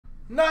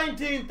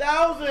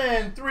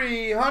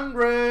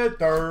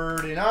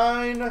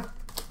19,339.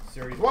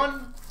 Series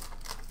 1.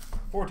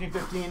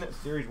 14-15.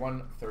 Series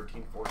 1.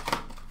 13-14.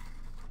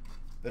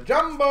 The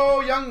Jumbo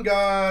Young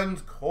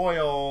Guns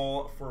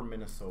Coil for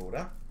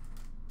Minnesota.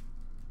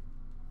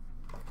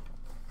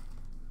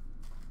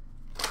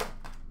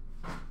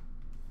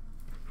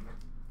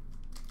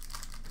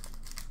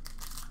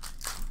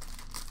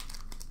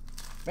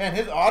 Man,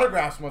 his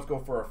autographs must go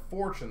for a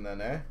fortune then,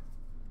 eh?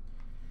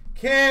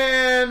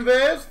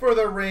 Canvas for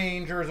the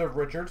Rangers of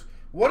Richards.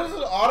 What does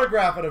an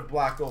autograph out of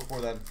black go for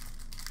then?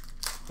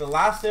 The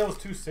last sale was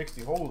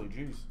 $260. Holy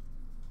jeez.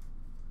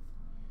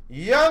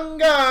 Young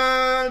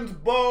Guns,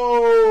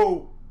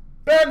 Bo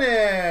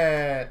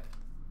Bennett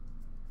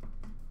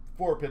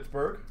for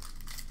Pittsburgh.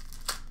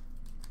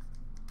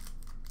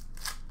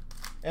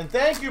 And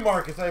thank you,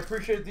 Marcus. I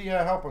appreciate the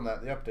help on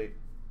that, the update.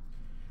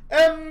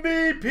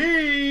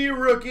 MVP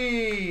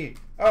rookie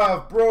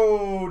of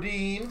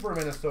Brodeen for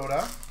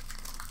Minnesota.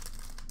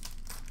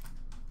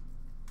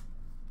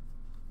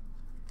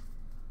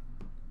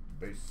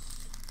 Base.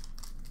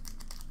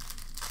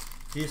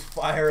 He's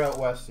fire out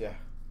west, yeah.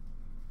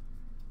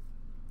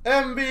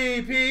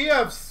 MVP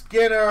of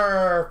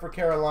Skinner for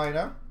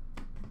Carolina.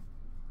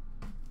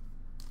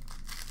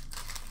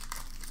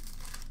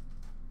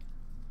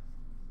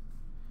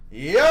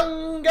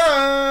 Young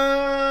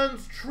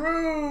Guns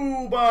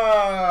Trouba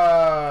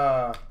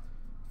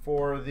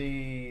for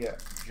the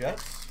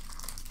Jets.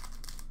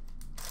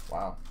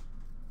 Wow.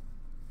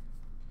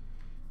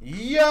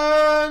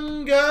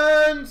 Young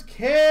Guns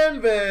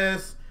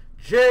Canvas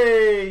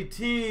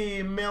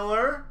JT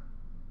Miller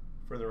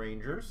for the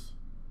Rangers.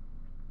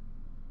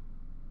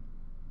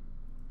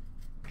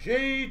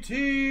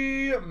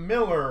 JT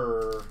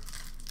Miller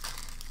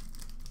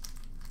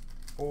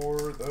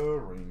for the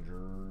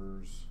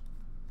Rangers.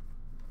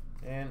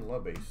 And La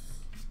Base.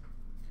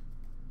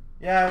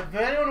 Yeah, if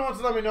anyone wants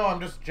to let me know,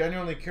 I'm just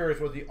genuinely curious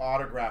what the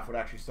autograph would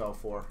actually sell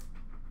for.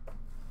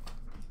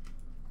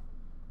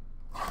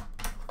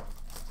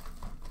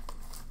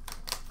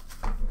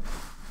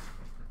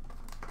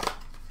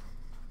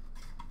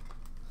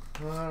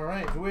 All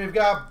right, so we've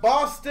got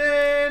Boston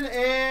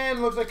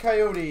and looks like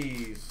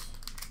Coyotes.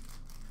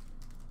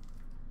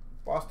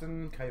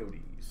 Boston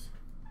Coyotes.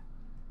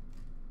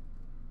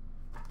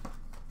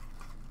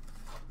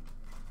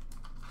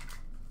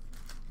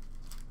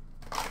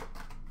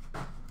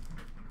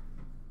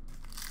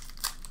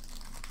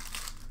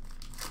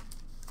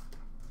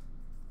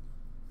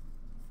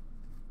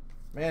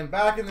 Man,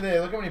 back in the day,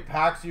 look how many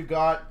packs you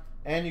got,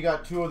 and you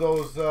got two of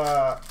those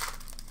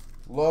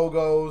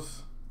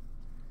logos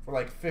for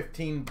like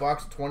 15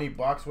 bucks, 20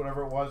 bucks,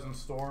 whatever it was in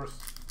stores.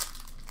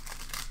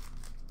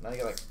 Now you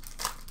got like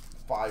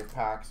 5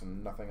 packs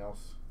and nothing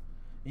else.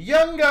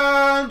 Young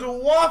Guns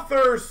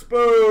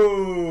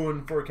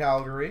Wotherspoon for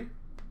Calgary.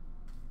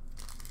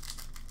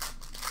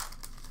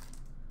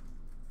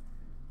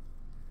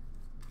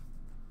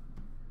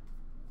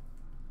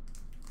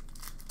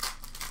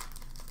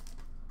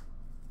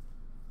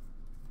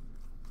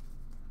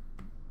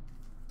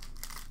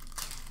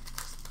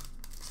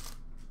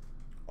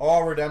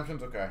 All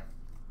redemptions, okay.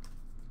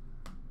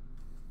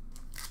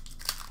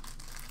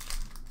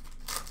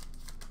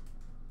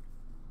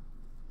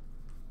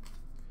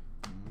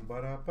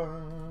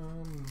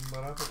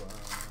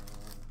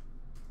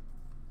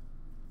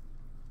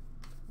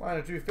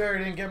 Minor to be fair,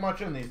 you didn't get much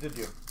in these, did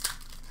you?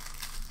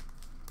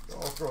 So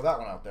I'll throw that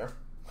one out there.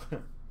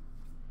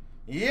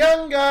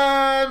 Young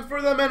Guns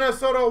for the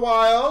Minnesota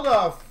Wild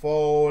of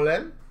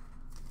Folan.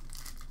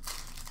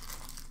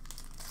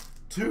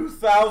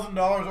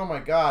 $2,000, oh my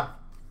god.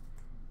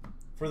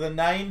 For the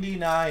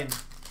 99.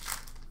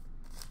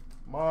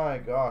 My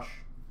gosh.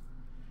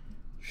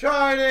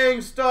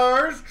 Shining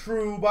Stars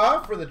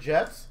Trouba for the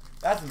Jets.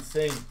 That's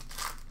insane.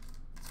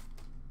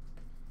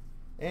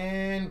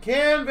 And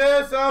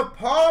Canvas of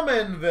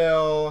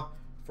Pominville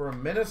for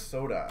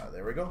Minnesota.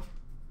 There we go.